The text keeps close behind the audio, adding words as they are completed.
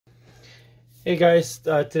Hey guys,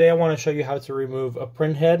 today I want to show you how to remove a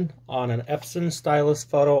print head on an Epson Stylus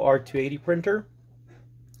Photo R280 printer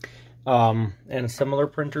and similar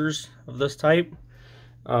printers of this type.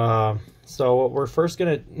 So what we're first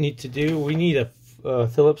going to need to do, we need a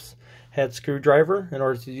Phillips head screwdriver in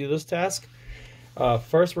order to do this task.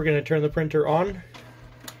 First we're going to turn the printer on,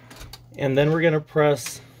 and then we're going to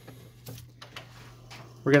press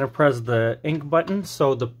the ink button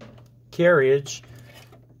so the carriage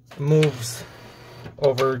moves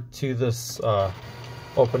over to this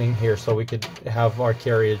opening here, so we could have our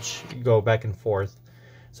carriage go back and forth.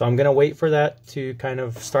 So I'm gonna wait for that to kind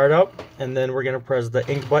of start up, and then we're gonna press the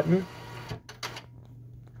ink button.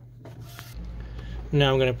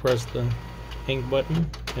 Now I'm gonna press the ink button,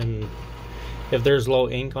 and if there's low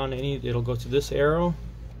ink on any, it'll go to this arrow,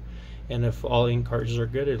 and if all ink cartridges are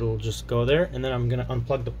good, it'll just go there. And then I'm gonna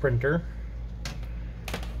unplug the printer.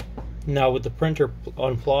 Now with the printer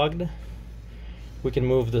unplugged, we can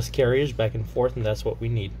move this carriage back and forth, and that's what we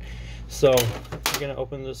need. So we're going to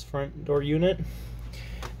open this front door unit.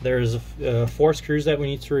 There's 4 screws that we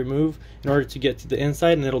need to remove in order to get to the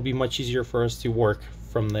inside, and it'll be much easier for us to work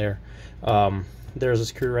from there. There's a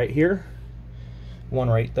screw right here,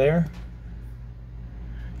 one right there,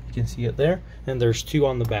 you can see it there, and there's 2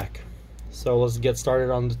 on the back. So let's get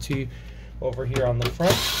started on the 2 over here on the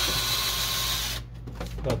front.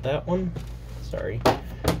 Got that one. Sorry,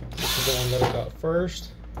 this is the one that I got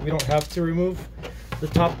first. We don't have to remove the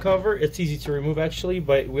top cover. It's easy to remove actually,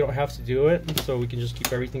 but we don't have to do it, so we can just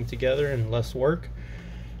keep everything together and less work.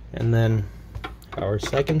 And then our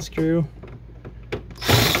second screw,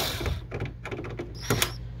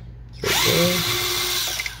 right there.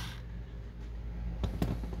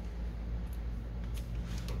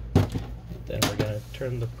 Then we're gonna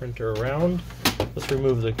turn the printer around. Let's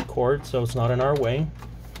remove the cord so it's not in our way.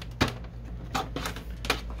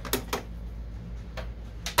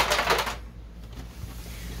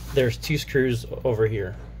 There's 2 screws over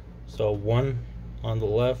here, so one on the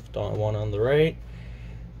left, one on the right.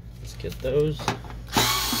 Let's get those.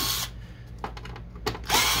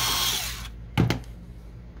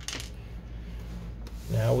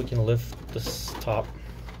 Now we can lift this top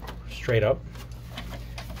straight up.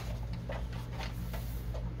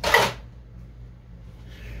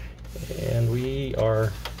 And we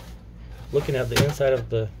are looking at the inside of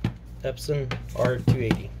the Epson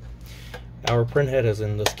R280. Our print head is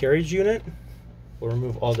in this carriage unit. We'll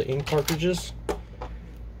remove all the ink cartridges.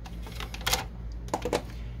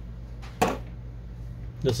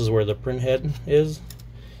 This is where the print head is.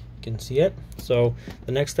 You can see it. So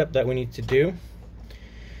the next step that we need to do,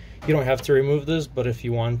 you don't have to remove this, but if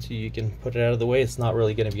you want to, you can put it out of the way. It's not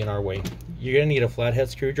really going to be in our way. You're going to need a flathead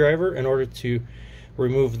screwdriver in order to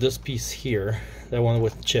remove this piece here, that one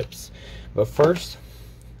with chips. But first,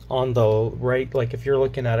 on the right, like if you're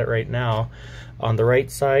looking at it right now, on the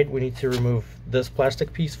right side, we need to remove this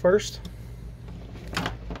plastic piece first.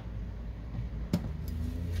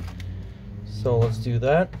 So let's do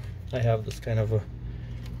that. I have this kind of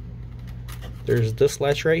there's this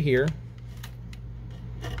latch right here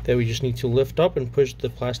that we just need to lift up and push the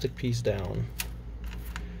plastic piece down.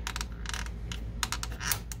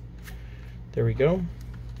 There we go.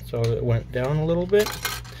 So it went down a little bit,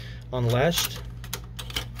 unlatched.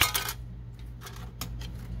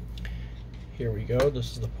 Here we go,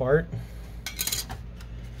 this is the part.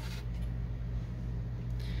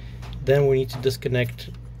 Then we need to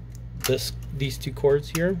disconnect these 2 cords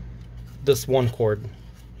here. This one cord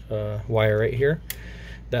wire right here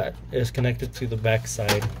that is connected to the back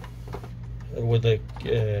side with a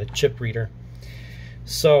chip reader.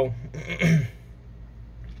 So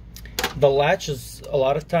the latch is a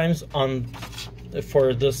lot of times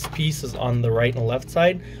for this piece is on the right and left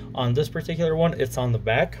side. On this particular one, it's on the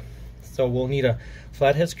back. So we'll need a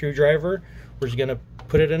flathead screwdriver. We're just gonna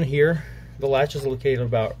put it in here. The latch is located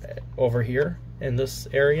about over here in this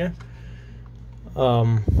area.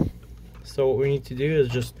 So what we need to do is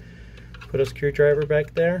just put a screwdriver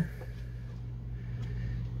back there.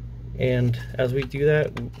 And as we do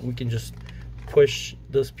that, we can just push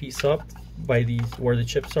this piece up by these, where the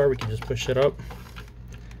chips are, we can just push it up.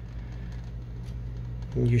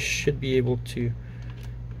 And you should be able to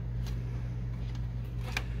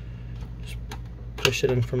push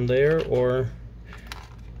it in from there, or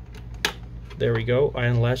there we go. I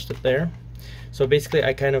unlatched it there. So basically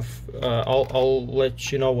I kind of I'll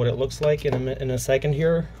let you know what it looks like in a second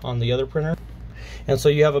here on the other printer, and so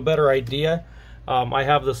you have a better idea. I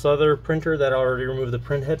have this other printer that I already removed the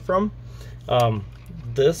print head from.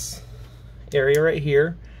 This area right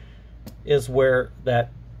here is where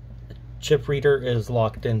that chip reader is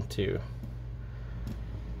locked into.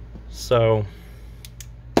 So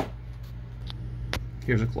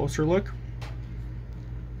here's a closer look.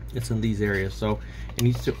 It's in these areas, so it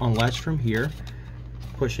needs to unlatch from here,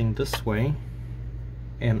 pushing this way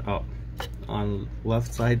and up on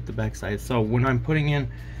left side, the back side. So when I'm putting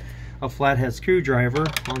in a flathead screwdriver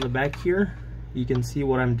on the back here, you can see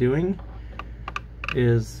what I'm doing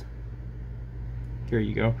is, here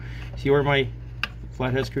you go, see where my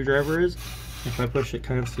flathead screwdriver is? If I push it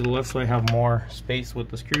kind of to the left so I have more space with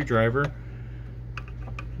the screwdriver,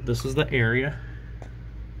 this is the area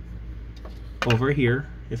over here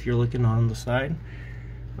if you're looking on the side,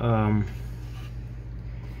 and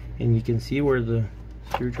you can see where the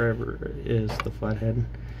screwdriver is, the flathead.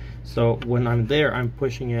 So when I'm there, I'm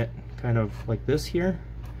pushing it kind of like this here,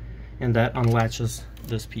 and that unlatches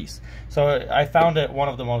this piece. So I found it one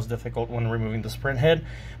of the most difficult when removing the sprint head,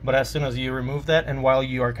 but as soon as you remove that, and while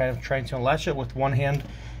you are kind of trying to unlatch it with one hand,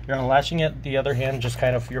 you're unlatching it, the other hand just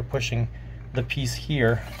kind of, you're pushing the piece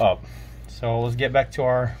here up. So let's get back to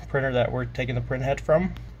our printer that we're taking the print head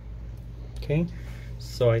from. Okay,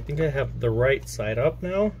 so I think I have the right side up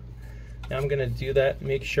now. Now I'm gonna do that,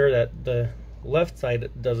 make sure that the left side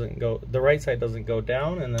doesn't go, the right side doesn't go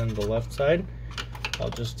down, and then the left side. I'll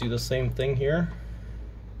just do the same thing here.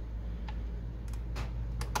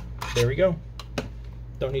 There we go.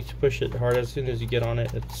 Don't need to push it hard. As soon as you get on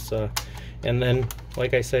it, it's and then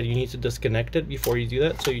like I said, you need to disconnect it before you do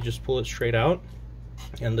that, so you just pull it straight out.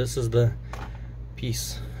 And this is the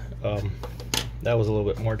piece that was a little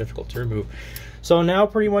bit more difficult to remove. So now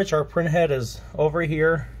pretty much our print head is over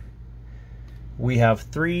here. We have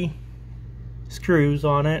 3 screws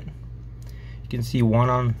on it. You can see 1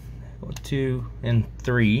 on 2 and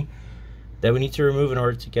 3 that we need to remove in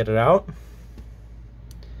order to get it out.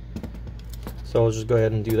 So I'll just go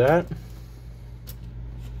ahead and do that.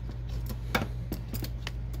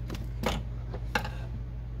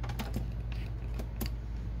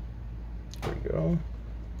 There we go.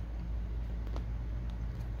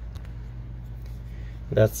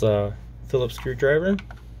 That's a Phillips screwdriver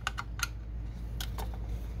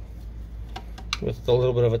with a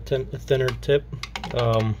little bit of a thinner tip.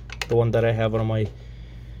 The one that I have on my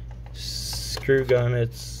screw gun,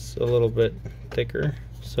 it's a little bit thicker,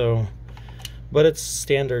 so, but it's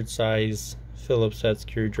standard size Phillips head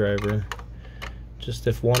screwdriver. Just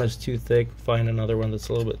if one is too thick, find another one that's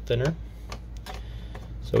a little bit thinner.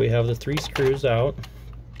 So we have the 3 screws out.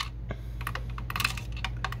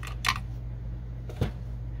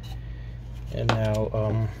 And now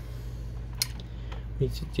what we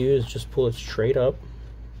need to do is just pull it straight up.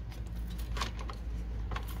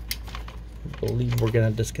 I believe we're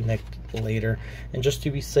gonna disconnect later. And just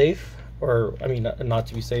to be safe, or I mean not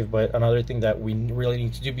to be safe, but another thing that we really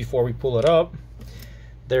need to do before we pull it up,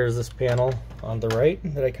 there's this panel on the right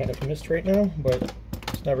that I kind of missed right now, but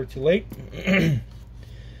it's never too late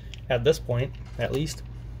at this point at least.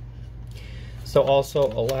 So also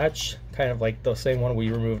a latch, kind of like the same one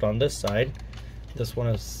we removed on this side. This one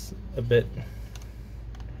is a bit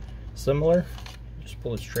similar. Just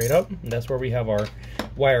pull it straight up, and that's where we have our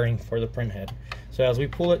wiring for the print head. So as we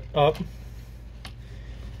pull it up,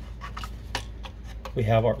 we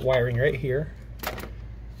have our wiring right here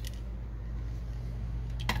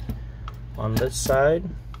on this side,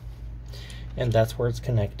 and that's where it's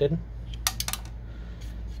connected.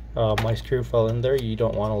 My screw fell in there. You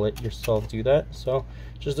don't want to let yourself do that, so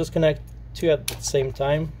just disconnect 2 at the same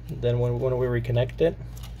time. Then when we reconnect it,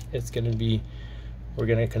 it's going to be, we're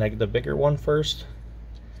going to connect the bigger one first.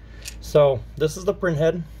 So this is the print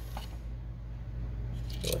head.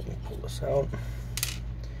 Let me pull this out.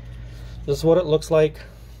 This is what it looks like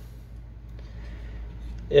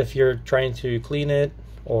if you're trying to clean it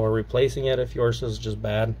or replacing it. If yours is just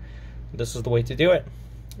bad, this is the way to do it.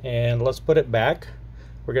 And let's put it back.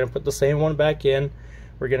 We're going to put the same one back in.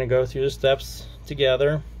 We're going to go through the steps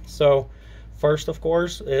together. So first, of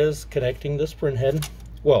course, is connecting this print head.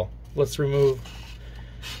 Well, let's remove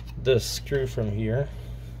this screw from here.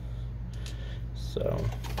 So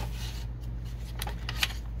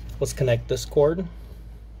let's connect this cord.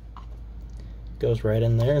 Goes right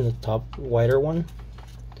in there in the top wider one.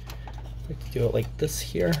 We can do it like this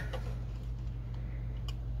here.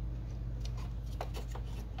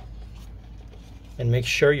 And make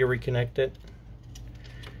sure you reconnect it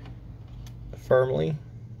firmly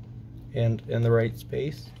and in the right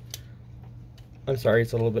space. I'm sorry,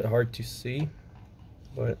 it's a little bit hard to see,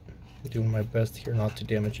 but I'm doing my best here not to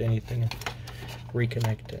damage anything and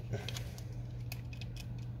reconnect it. There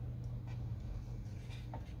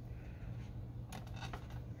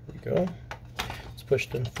we go. It's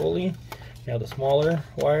pushed in fully. Now the smaller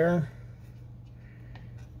wire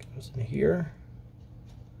goes in here.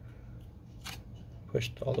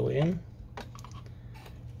 pushed all the way in.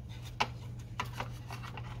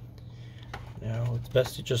 Now it's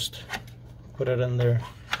best to just put it in there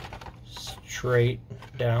straight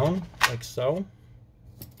down like so,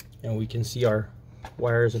 and we can see our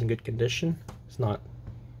wire is in good condition. It's not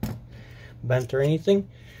bent or anything.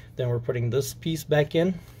 Then we're putting this piece back in.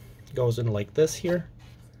 It goes in like this here.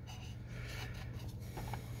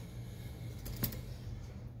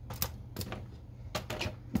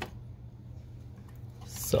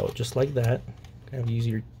 So just like that, kind of use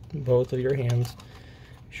your both of your hands.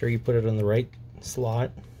 Make sure you put it in the right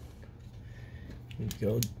slot. You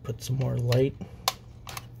go put some more light,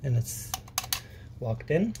 and it's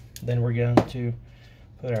locked in. Then we're going to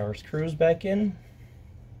put our screws back in.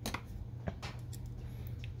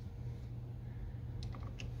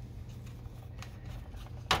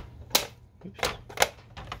 Oops.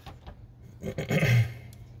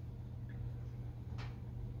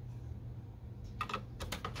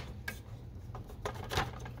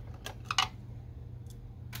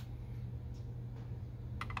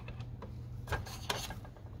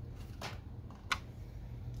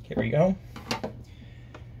 Here we go.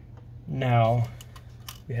 Now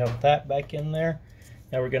we have that back in there.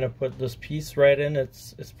 Now we're gonna put this piece right in.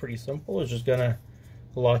 It's pretty simple. It's just gonna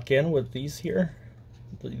lock in with these here.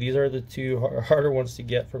 These are the two harder ones to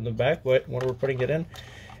get from the back, but when we're putting it in,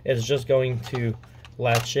 it's just going to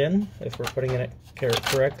latch in if we're putting it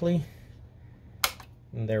correctly.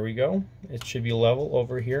 And there we go. It should be level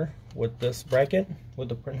over here with this bracket, with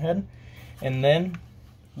the print head. And then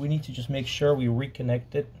we need to just make sure we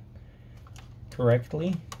reconnect it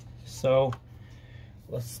correctly. So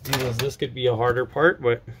let's do this. This could be a harder part,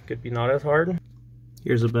 but could be not as hard.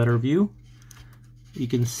 Here's a better view. You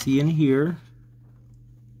can see in here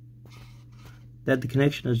that the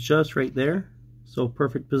connection is just right there. So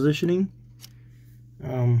perfect positioning.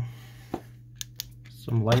 Some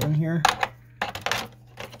light in here.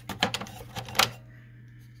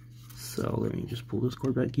 So let me just pull this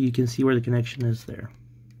cord back. You can see where the connection is there.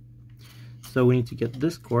 So we need to get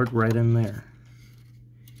this cord right in there.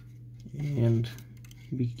 And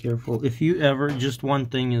be careful. If you ever, just one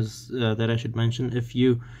thing is that I should mention, if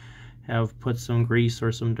you have put some grease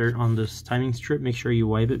or some dirt on this timing strip, make sure you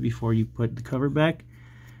wipe it before you put the cover back.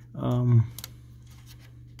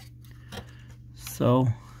 So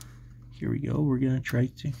here we go. We're going to try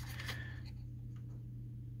to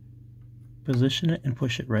position it and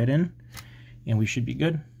push it right in, and we should be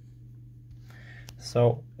good.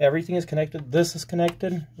 So everything is connected. This is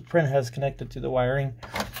connected. The print has connected to the wiring.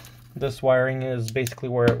 This wiring is basically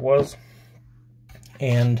where it was.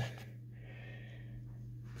 And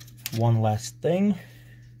one last thing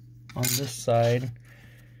on this side,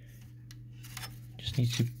 just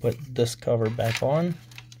need to put this cover back on.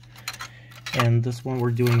 And this one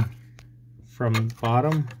we're doing from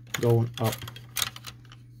bottom going up.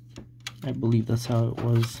 I believe that's how it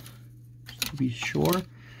was, just to be sure.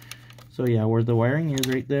 So yeah, where the wiring is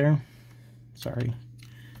right there. Sorry.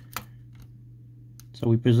 So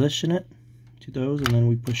we position it to those and then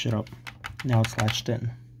we push it up. Now it's latched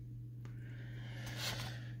in.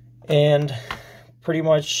 And pretty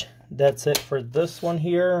much that's it for this one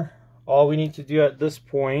here. All we need to do at this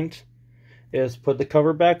point is put the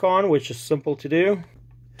cover back on, which is simple to do.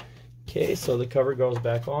 Okay, so the cover goes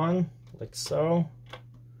back on like so.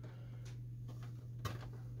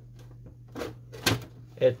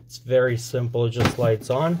 It's very simple, it just lights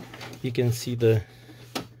on. You can see the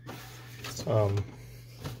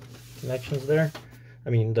connections there. I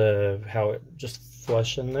mean, how it just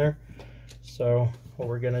flush in there. So what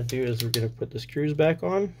we're gonna do is we're gonna put the screws back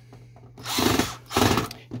on.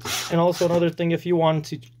 And also another thing, if you want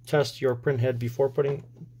to test your print head before putting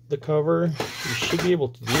the cover, you should be able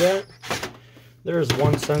to do that. There is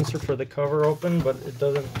one sensor for the cover open, but it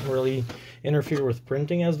doesn't really interfere with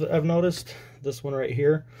printing, as I've noticed. This one right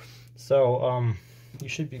here. So you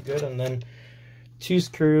should be good. And then 2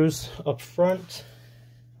 screws up front,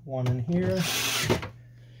 one in here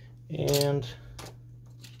and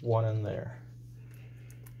one in there.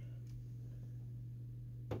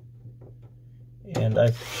 And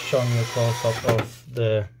I've shown you a close-up of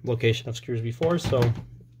the location of screws before, so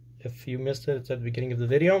if you missed it, it's at the beginning of the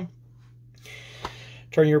video.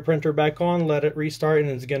 Turn your printer back on, let it restart, and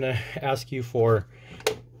it's gonna ask you for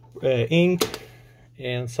ink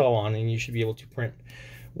and so on, and you should be able to print.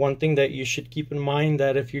 One thing that you should keep in mind,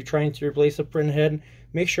 that if you're trying to replace a print head,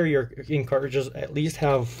 make sure your ink cartridges at least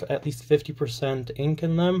have at least 50% ink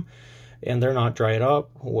in them, and they're not dried up,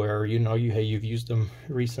 where you know you've used them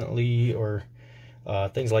recently, or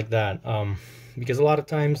things like that. Because a lot of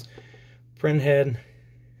times print head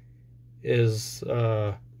is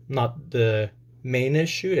not the main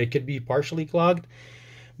issue. It could be partially clogged,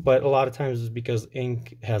 but a lot of times it's because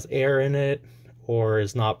ink has air in it or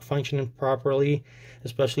is not functioning properly,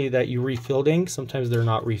 especially that you refilled ink. Sometimes they're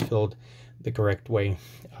not refilled the correct way,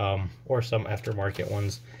 or some aftermarket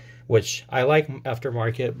ones, which I like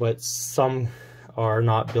aftermarket, but some are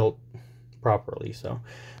not built properly. So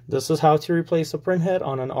this is how to replace a printhead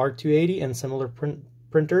on an R280 and similar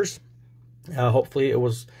printers. Hopefully it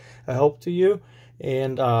was a help to you,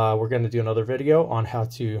 and we're going to do another video on how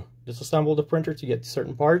to disassemble the printer to get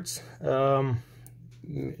certain parts.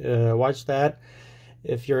 Watch that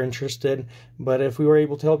if you're interested. But if we were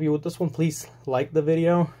able to help you with this one, please like the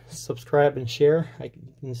video, subscribe, and share. I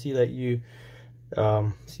can see that you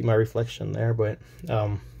see my reflection there, but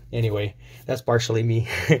anyway, that's partially me.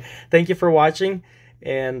 Thank you for watching,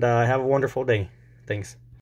 and have a wonderful day. Thanks.